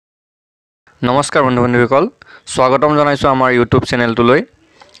নমস্কাৰ বন্ধু-বান্ধৱীসকল স্বাগতম জনাইছো আমাৰ ইউটিউব চেনেলটোলৈ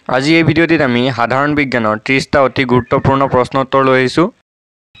আজি এই ভিডিঅ'টিত আমি সাধাৰণ বিজ্ঞানৰ 30টা অতি গুৰুত্বপূৰ্ণ প্ৰশ্ন উত্তৰ লৈ আহিছো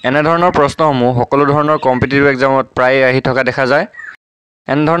এনে ধৰণৰ প্ৰশ্নসমূহ সকলো ধৰণৰ কম্পিটিটিভ এক্সামত প্ৰায় আহি থকা দেখা যায়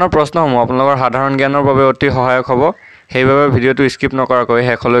এনে ধৰণৰ প্ৰশ্নসমূহ আপোনালোকৰ সাধাৰণ জ্ঞানৰ বাবে অতি সহায়ক হ'ব সেইবাবে ভিডিঅ'টো স্কিপ নকৰাকৈ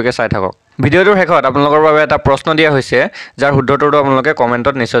শেষলৈকে চাই থাকক ভিডিঅ'টোৰ শেষত আপোনালোকৰ বাবে এটা প্ৰশ্ন দিয়া হৈছে যাৰ উত্তৰটো আপোনালোকে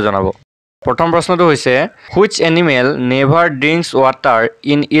কমেন্টত নিশ্চয় জনাব প্ৰথম প্ৰশ্নটো হৈছে which animal never drinks water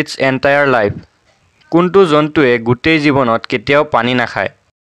in its entire life কোনটো জন্তুৱে গোটেই জীৱনত কেতিয়াও পানী নাখায়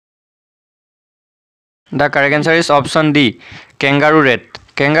The correct answer is option D kangaroo rat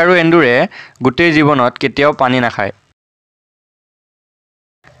kangaroo এন্দুৰে গোটেই জীৱনত কেতিয়াও পানী নাখায়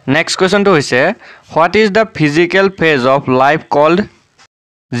Next question to হৈছে what is the physical phase of life called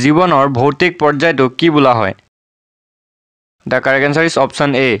জীৱনৰ ভৌতিক পৰ্যায়টো কি বোলা হয় The correct answer is option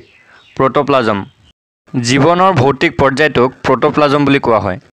A protoplasm জীৱনৰ ভৌতিক পৰ্যায়টোক protoplasm বুলি কোৱা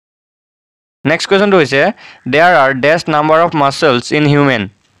হয় Next question to হৈছে there are dash number of muscles in human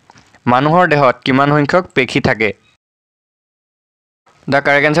মানুহৰ দেহত কিমান সংখ্যক পেশী থাকে The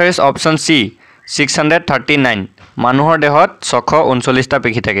correct answer is option C 639 মানুহৰ দেহত 639টা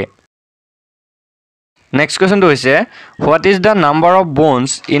পেশী থাকে Next question to হৈছে what is the number of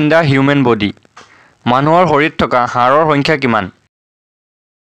bones in the human body মানুহৰ শৰীৰত থকা হাড়ৰ সংখ্যা কিমান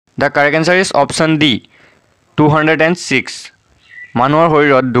The correct answer is option D 206 মানুহৰ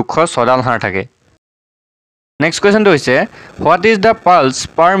শৰীৰত 206 হাড় থাকে Next question to হৈছে what is the pulse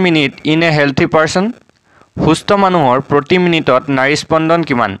per minute in a healthy person সুস্থ মানুহৰ প্ৰতি মিনিটত নাড়ী স্পন্দন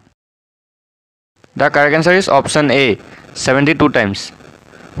কিমান The correct answer is option A 72 times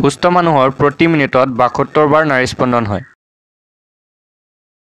সুস্থ মানুহৰ প্ৰতি মিনিটত 72 বাৰ নাড়ী স্পন্দন হয়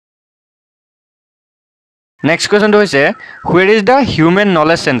Next question to হৈছে where is the human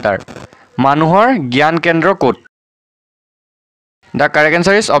knowledge center মানুহৰ জ্ঞান কেন্দ্ৰ ক'ত The correct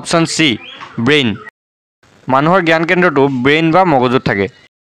answer is option C brain মানুহৰ জ্ঞান কেন্দ্ৰটো ব্ৰেইন বা মগজুত থাকে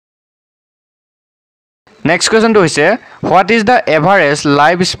Next question to হৈছে what is the average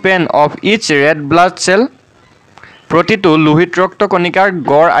life span of each red blood cell প্ৰতিটো লোহিত ৰক্ত কণিকাৰ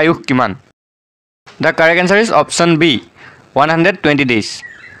গড় আয়ুস কিমান The correct answer is option B 120 days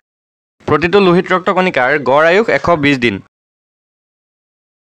প্ৰতিটো লোহিত ৰক্ত কণিকাৰ গড় আয়ুস 120 দিন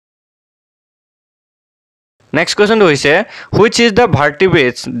Next question to হৈছে which is the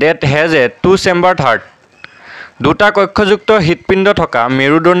vertebrate that has a two chambered heart দুটা কক্ষযুক্ত হৃৎপিণ্ড থকা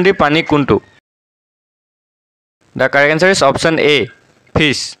মেৰুদণ্ডী প্ৰাণী কোনটো The correct answer is option A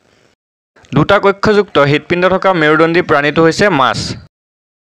fish দুটা কক্ষযুক্ত হৃৎপিণ্ড থকা মেৰুদণ্ডী প্ৰাণীটো হৈছে মাছ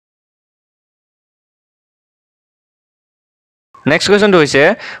Next question to হৈছে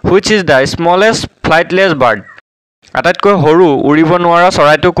which is the smallest flightless bird আটাইতকৈ সৰু উৰিব নোৱাৰা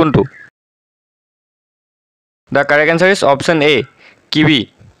চৰাইটো কোনটো The correct answer is option A kiwi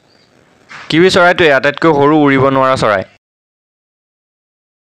kiwi চৰাইটো আটাইতকৈ সৰু উৰিব নোৱাৰা চৰাই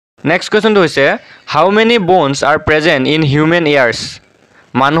Next question to হৈছে how many bones are present in human ears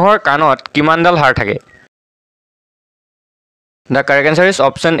মানুহৰ কাণত কিমানডাল হাড় থাকে The correct answer is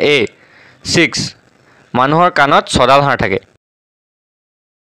option A 6 মানুহৰ কাণত 6ডাল হাড় থাকে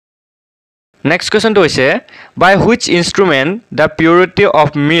Next question to হৈছে by which instrument the purity of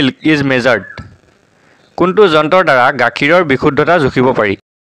milk is measured কোনটো যন্ত্ৰৰ দ্বাৰা গাখীৰৰ বিশুদ্ধতা জুখিব পাৰি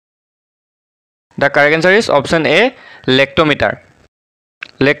The correct answer is option A লেক্টোমিটাৰ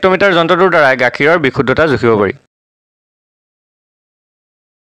লেক্টোমিটাৰ যন্ত্ৰটোৰ দ্বাৰা গাখীৰৰ বিশুদ্ধতা জুখিব পাৰি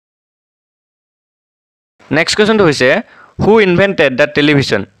Next question to হৈছে who invented the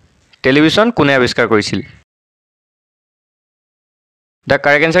television television কোনে আৱিষ্কাৰ কৰিছিল The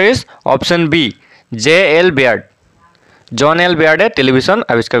correct answer is option B J.L. Baird John L. Baird television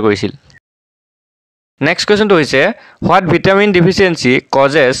আৱিষ্কাৰ কৰিছিল Next question to হৈছে what vitamin deficiency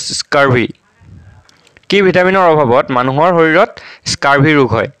causes scurvy কি ভিটামিনৰ অভাৱত মানুহৰ শৰীৰত স্কাৰ্ভি ৰোগ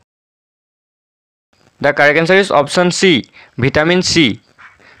হয় The correct answer is option C vitamin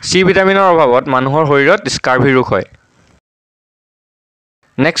C ভিটামিনৰ অভাৱত মানুহৰ শৰীৰত স্কাৰ্ভি ৰোগ হয়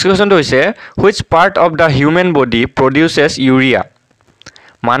Next question to হৈছে which part of the human body produces urea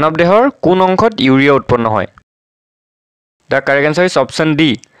মানৱ দেহৰ কোন অংশত ইউৰিয়া উৎপন্ন হয় The correct answer is option D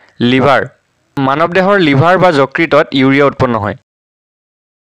liver মানৱ দেহৰ লিভাৰ বা যকৃতত ইউৰিয়া উৎপন্ন হয়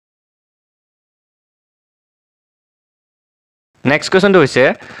Next question to হৈছে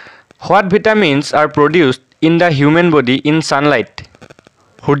what vitamins are produced in the human body in sunlight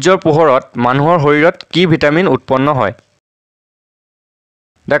সূৰ্যৰ পোহৰত মানুহৰ শৰীৰত কি ভিটামিন উৎপন্ন হয়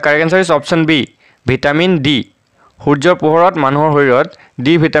The correct answer is option B vitamin D সূৰ্যৰ পোহৰত মানুহৰ শৰীৰত D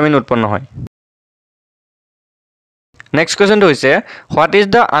ভিটামিন উৎপন্ন হয় Next question to হৈছে what is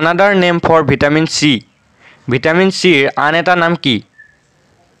the another name for vitamin C vitamin C ৰ আন এটা নাম কি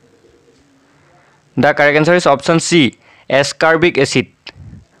The correct answer is option C, ascorbic acid.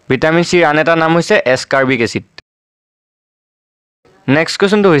 Vitamin C আন এটা নাম হৈছে ascorbic acid. Next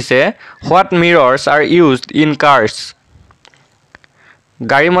question to হৈছে what mirrors are used in cars?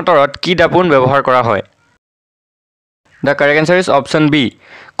 গাড়ী মটৰত কি দাপোন ব্যৱহাৰ কৰা হয়? The correct answer is option B,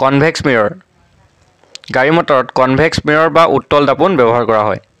 convex mirror. গাড়ী মটৰত convex mirror বা উত্তল দাপোন ব্যৱহাৰ কৰা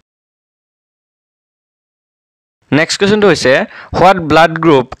হয়. Next question to হৈছে what blood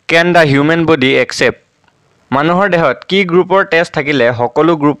group can the human body accept? মানুহৰ দেহত কি গ্ৰুপৰ টেষ্ট থাকিলে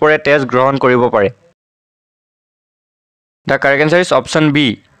সকলো গ্ৰুপৰে টেষ্ট গ্ৰহণ কৰিব পাৰে? The correct answer is option B,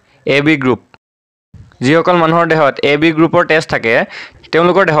 AB group. যিসকল মানুহৰ দেহত AB গ্ৰুপৰ টেষ্ট থাকে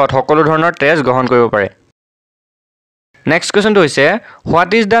তেওঁলোকৰ দেহত সকলো ধৰণৰ টেষ্ট গ্ৰহণ কৰিব পাৰে. Next question to হৈছে what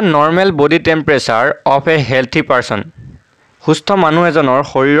is the normal body temperature of a healthy person? সুস্থ মানুহ এজনৰ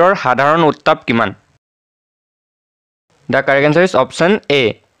শৰীৰৰ সাধাৰণ উত্তাপ কিমান? The correct answer is option A,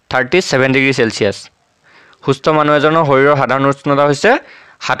 37 degree Celsius. সুস্থ মানুহ এজনৰ শৰীৰৰ সাধাৰণ উষ্ণতা হৈছে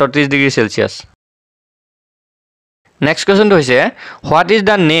 37 degree Celsius. Next question to হৈছে what is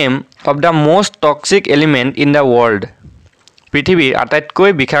the name of the most toxic element in the world? পৃথিৱীৰ আটাইতকৈ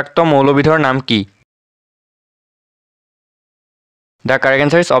বিষাক্ত মৌলবিধৰ নাম কি? The correct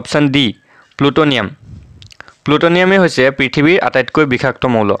answer is option D, plutonium. Plutonium হৈছে পৃথিৱীৰ আটাইতকৈ বিষাক্ত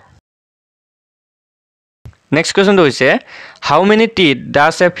মৌল. Next question to হৈছে how many teeth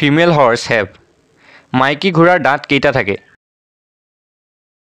does a female horse have? মাইকী ঘোঁৰাৰ দাঁত কেইটা থাকে?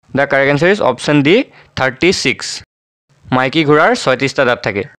 The correct answer is option D, 36. মাইকী ঘোঁৰাৰ 36টা দাঁত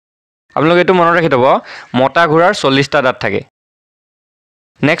থাকে. আপোনালোক এটো মনত ৰাখি থব মতা ঘোঁৰাৰ 40টা দাঁত থাকে.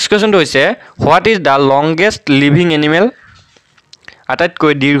 Next question to হৈছে what is the longest living animal?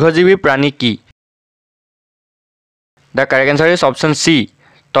 আটাইতকৈ দীৰ্ঘজীৱী প্ৰাণী কি? The correct answer is option C,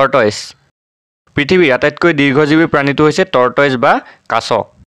 tortoise. পৃথিৱীৰ আটাইতকৈ দীৰ্ঘজীৱী প্ৰাণীটো হৈছে tortoise বা কাছ.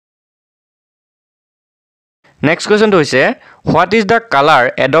 Next question to হৈছে what is the color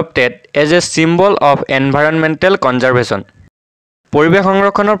adopted as a symbol of environmental conservation? পৰিৱেশ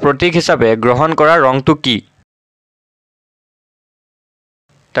সংৰক্ষণৰ প্ৰতীক হিচাপে গ্ৰহণ কৰা ৰংটো কি?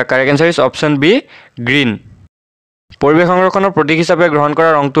 The correct answer is option B, green. পৰিৱেশ সংৰক্ষণৰ প্ৰতীক হিচাপে গ্ৰহণ কৰা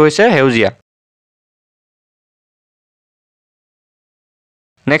ৰংটো হৈছে সেউজীয়া.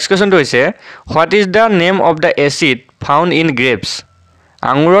 Next question to হৈছে what is the name of the acid found in grapes?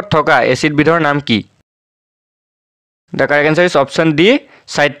 আঙুৰত থকা এচিড বিধৰ নাম কি? The correct answer is option D,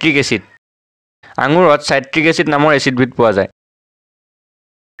 citric acid. আঙুৰত citric acid নামৰ এচিড বিধ পোৱা যায়.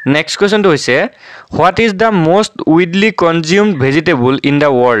 Next question to হৈছে what is the most widely consumed vegetable in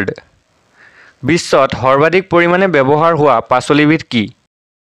the world? বিশ্বত সৰ্বাধিক পৰিমাণে ব্যৱহাৰ হোৱা পাচলিবিধ কি?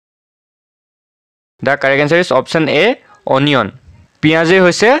 The correct answer is option A, onion. পিয়াজে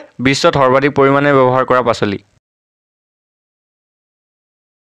হৈছে বিশ্বত সৰ্বাধিক পৰিমাণে ব্যৱহাৰ কৰা পাচলি.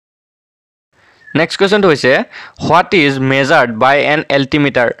 Next question to হৈছে what is measured by an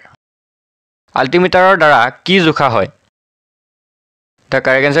altimeter? Altimeterৰ দ্বাৰা কি জোখা হয়? The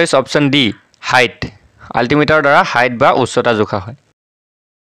correct answer is option D, height. Altimeterৰ দ্বাৰা height বা উচ্চতা জোখা হয়.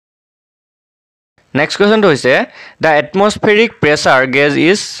 Next question to হৈছে the atmospheric pressure gauge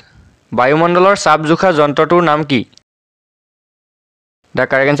is বায়ুমণ্ডলৰ চাপ জোখা যন্ত্ৰটোৰ নাম কি? The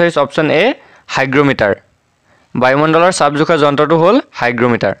correct answer is option A, hygrometer. বায়ুমণ্ডলৰ চাপ জোখা যন্ত্ৰটো হ'ল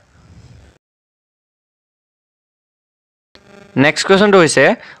hygrometer. Next question to হৈছে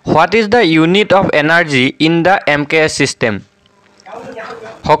what is the unit of energy in the MKS system?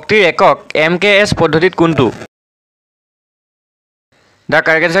 শক্তিৰ একক MKS পদ্ধতিত কোনটো? The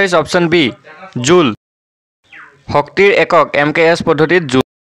correct answer is option B, joule. শক্তিৰ একক MKS পদ্ধতিত joule.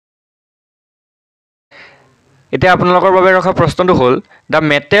 এতিয়া আপোনালোকৰ বাবে ৰখা প্ৰশ্নটো হ'ল the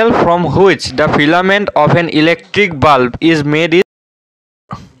metal from which the filament of an electric bulb is made is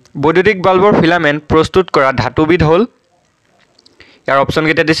বৈদ্যুতিক বাল্বৰ ফিলামেন্ট প্ৰস্তুত কৰা ধাতুবিধ হ'ল ইয়াৰ অপচন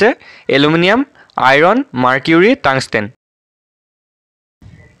কেইটা দিছে এলুমিনিয়াম, আইৰন, মাৰ্কিউৰি, টাংষ্টেন.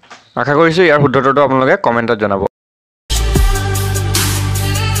 আশা কৰিছো ইয়াৰ শুদ্ধতাটো আপোনালোকে কমেন্টত জনাব.